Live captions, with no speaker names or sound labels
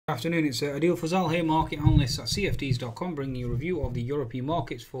Afternoon, it's Adil Fazal here, market analyst at CFDs.com, bringing you a review of the European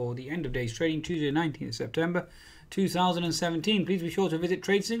markets for the end of days trading, Tuesday 19th of September 2017. Please be sure to visit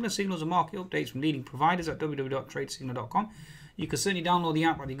TradeSignal, signals and market updates from leading providers at www.tradesignal.com. You can certainly download the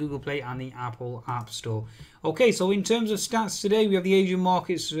app at the Google Play and the Apple App Store. Okay, so in terms of stats today, we have the Asian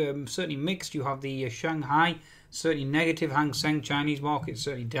markets certainly mixed. You have the Shanghai, certainly negative. Hang Seng, Chinese markets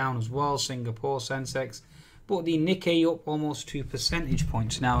certainly down as well. Singapore, Sensex. But the Nikkei up almost 2 percentage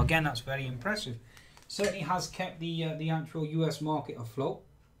points. Now, again, that's very impressive. Certainly has kept the actual US market afloat.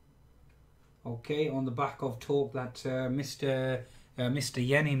 Okay, on the back of talk that Mr.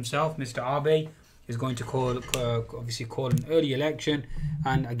 Yen himself, Mr. Abe, is going to obviously call an early election.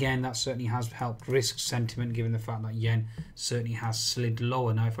 And again, that certainly has helped risk sentiment, given the fact that Yen certainly has slid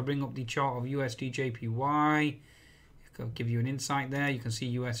lower. Now, if I bring up the chart of USD JPY, I'll give you an insight there. You can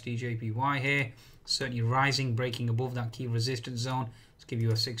see USD JPY here. Certainly rising, breaking above that key resistance zone. Let's give you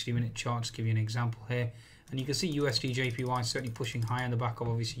a 60-minute chart, just give you an example here. And you can see USD JPY certainly pushing high on the back of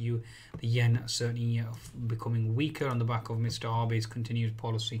obviously the yen certainly becoming weaker on the back of Mr. Abe's continued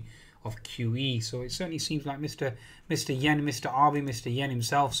policy of QE. So it certainly seems like Mr. Yen, Mr. Abe, Mr. Yen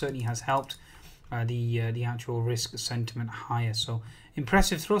himself certainly has helped the actual risk sentiment higher. So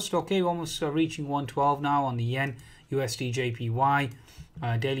impressive thrust. Okay, we're almost reaching 112 now on the yen, USD JPY.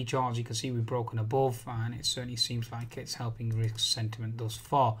 Daily chart, as you can see, we've broken above, and it certainly seems like it's helping risk sentiment thus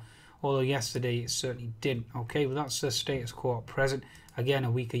far. Although yesterday it certainly didn't. Okay, well, that's the status quo at present. Again, a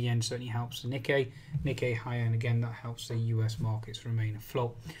weaker yen certainly helps the Nikkei higher, and again that helps the US markets remain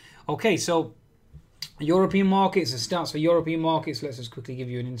afloat. Okay, so European markets, the stats for European markets, let's just quickly give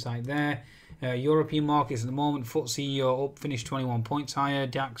you an insight there. European markets at the moment, FTSE up, finished 21 points higher.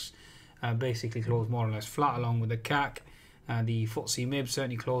 DAX basically closed more or less flat along with the CAC. The FTSE MIB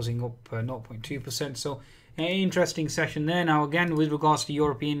certainly closing up 0.2%. So interesting session there. Now again, with regards to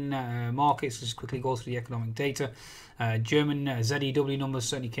European markets, let's quickly go through the economic data. German ZEW numbers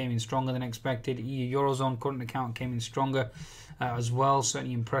certainly came in stronger than expected. EU Eurozone current account came in stronger as well,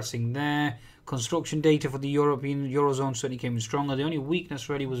 certainly impressing there. Construction data for the European Eurozone certainly came in stronger. The only weakness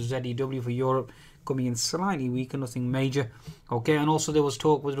really was ZEW for Europe, coming in slightly weaker, nothing major. Okay, and also there was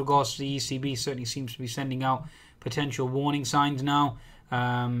talk with regards to the ECB, certainly seems to be sending out potential warning signs now.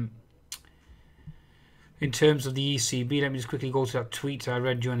 In terms of the ECB, let me just quickly go to that tweet I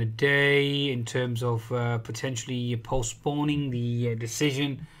read during the day in terms of potentially postponing the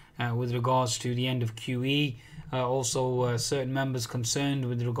decision with regards to the end of QE. Also, certain members concerned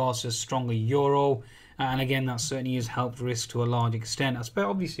with regards to a stronger euro. And again, that certainly has helped risk to a large extent. I suppose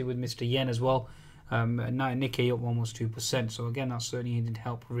obviously with Mr. Yen as well. Nikkei up almost 2%. So again, that certainly did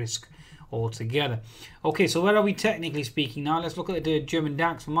help risk altogether. Okay, so where are we technically speaking now? Let's look at the German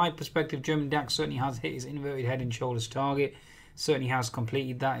DAX. From my perspective, German DAX certainly has hit his inverted head and shoulders target. Certainly has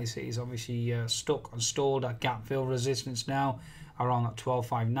completed that. It is obviously stuck and stalled at gap fill resistance now around that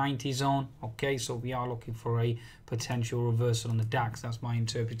 12,590 zone. Okay, so we are looking for a potential reversal on the DAX. That's my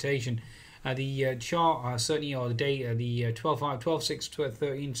interpretation. The chart certainly, or the data, the 12.5, 12.6,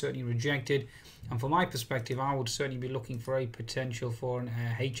 12.13 certainly rejected. And from my perspective, I would certainly be looking for a potential for an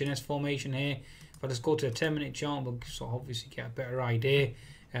H&S formation here. If I just go to a 10-minute chart, we'll sort of obviously get a better idea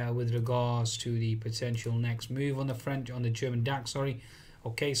with regards to the potential next move on the German DAX. Sorry.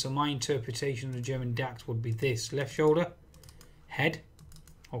 Okay, so my interpretation of the German DAX would be this: left shoulder, head.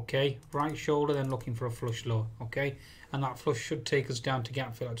 Okay, right shoulder, then looking for a flush lower. Okay, and that flush should take us down to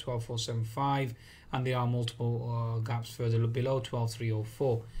gap fill at 12,475, and there are multiple gaps further below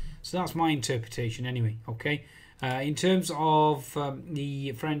 12,304. So that's my interpretation anyway. Okay, in terms of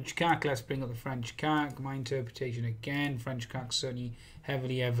the French CAC, let's bring up the French CAC. My interpretation again, French CAC certainly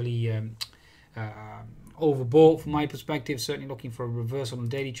heavily overbought from my perspective. Certainly looking for a reversal on the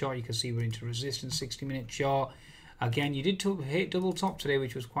daily chart. You can see we're into resistance. 60-minute chart. Again, you did hit double top today,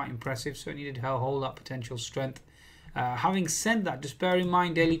 which was quite impressive. Certainly did hold that potential strength. Having said that, just bear in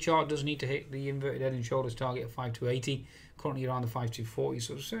mind, daily chart does need to hit the inverted head and shoulders target of 5280. Currently around the 5240,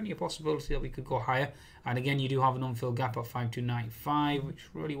 so there's certainly a possibility that we could go higher. And again, you do have an unfilled gap at 5295, which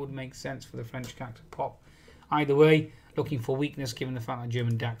really would make sense for the French CAC to pop. Either way, looking for weakness given the fact that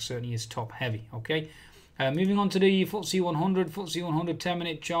German DAX certainly is top heavy. Okay, moving on to the FTSE 100. FTSE 100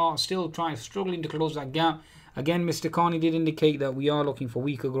 10-minute chart, still struggling to close that gap. Again, Mr. Carney did indicate that we are looking for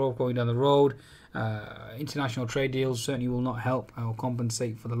weaker growth going down the road. International trade deals certainly will not help or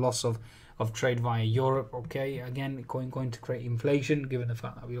compensate for the loss of trade via Europe. Okay, again, going to create inflation given the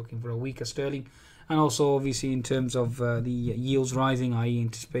fact that we're looking for a weaker sterling. And also, obviously, in terms of the yields rising, i.e.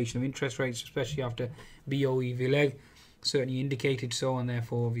 anticipation of interest rates, especially after BOE Villeg certainly indicated so, and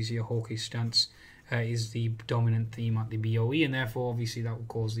therefore, obviously, a hawkish stance is the dominant theme at the BOE, and therefore obviously that will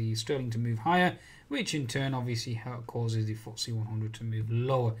cause the sterling to move higher, which in turn obviously causes the FTSE 100 to move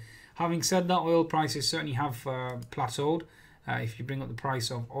lower. Having said that, oil prices certainly have plateaued. If you bring up the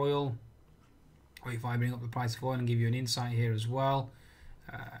price of oil, or if I bring up the price of oil and give you an insight here as well,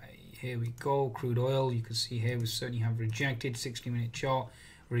 here we go, crude oil, you can see here we certainly have rejected 60-minute chart,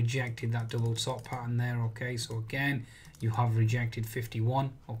 rejected that double top pattern there. Okay, so again you have rejected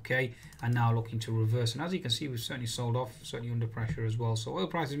 51, okay, and now looking to reverse, and as you can see we've certainly sold off, certainly under pressure as well. So oil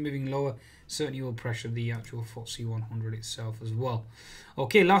prices moving lower certainly will pressure the actual FTSE 100 itself as well.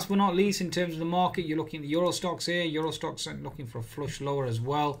 Okay, last but not least, in terms of the market, you're looking at the Euro stocks here. Euro stocks certainly looking for a flush lower as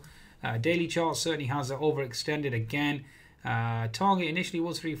well. Daily chart certainly has overextended again. Target initially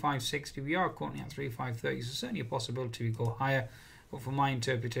was 3560. We are currently at 3530, so certainly a possibility to go higher, but for my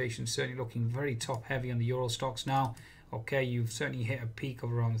interpretation, certainly looking very top heavy on the Euro stocks now. Okay, you've certainly hit a peak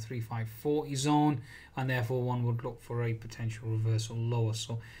of around the 3540 zone, and therefore one would look for a potential reversal lower.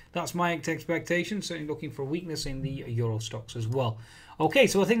 So that's my expectation, certainly looking for weakness in the Euro stocks as well. Okay,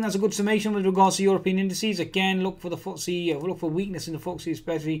 so I think that's a good summation with regards to European indices. Again, look for the FTSE, look for weakness in the FTSE,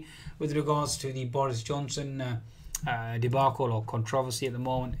 especially with regards to the Boris Johnson debacle or controversy at the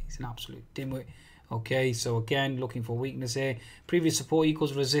moment. He's an absolute dimwit. Okay, so again, looking for weakness here. Previous support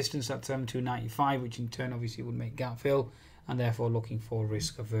equals resistance at 7295, which in turn obviously would make gap fill, and therefore looking for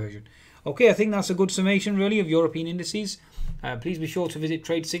risk aversion. Okay, I think that's a good summation really of European indices. Please be sure to visit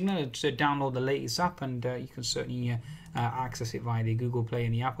Trade Signal to download the latest app, and you can certainly access it via the Google Play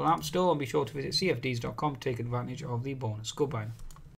and the Apple App Store. And be sure to visit cfds.com to take advantage of the bonus. Goodbye.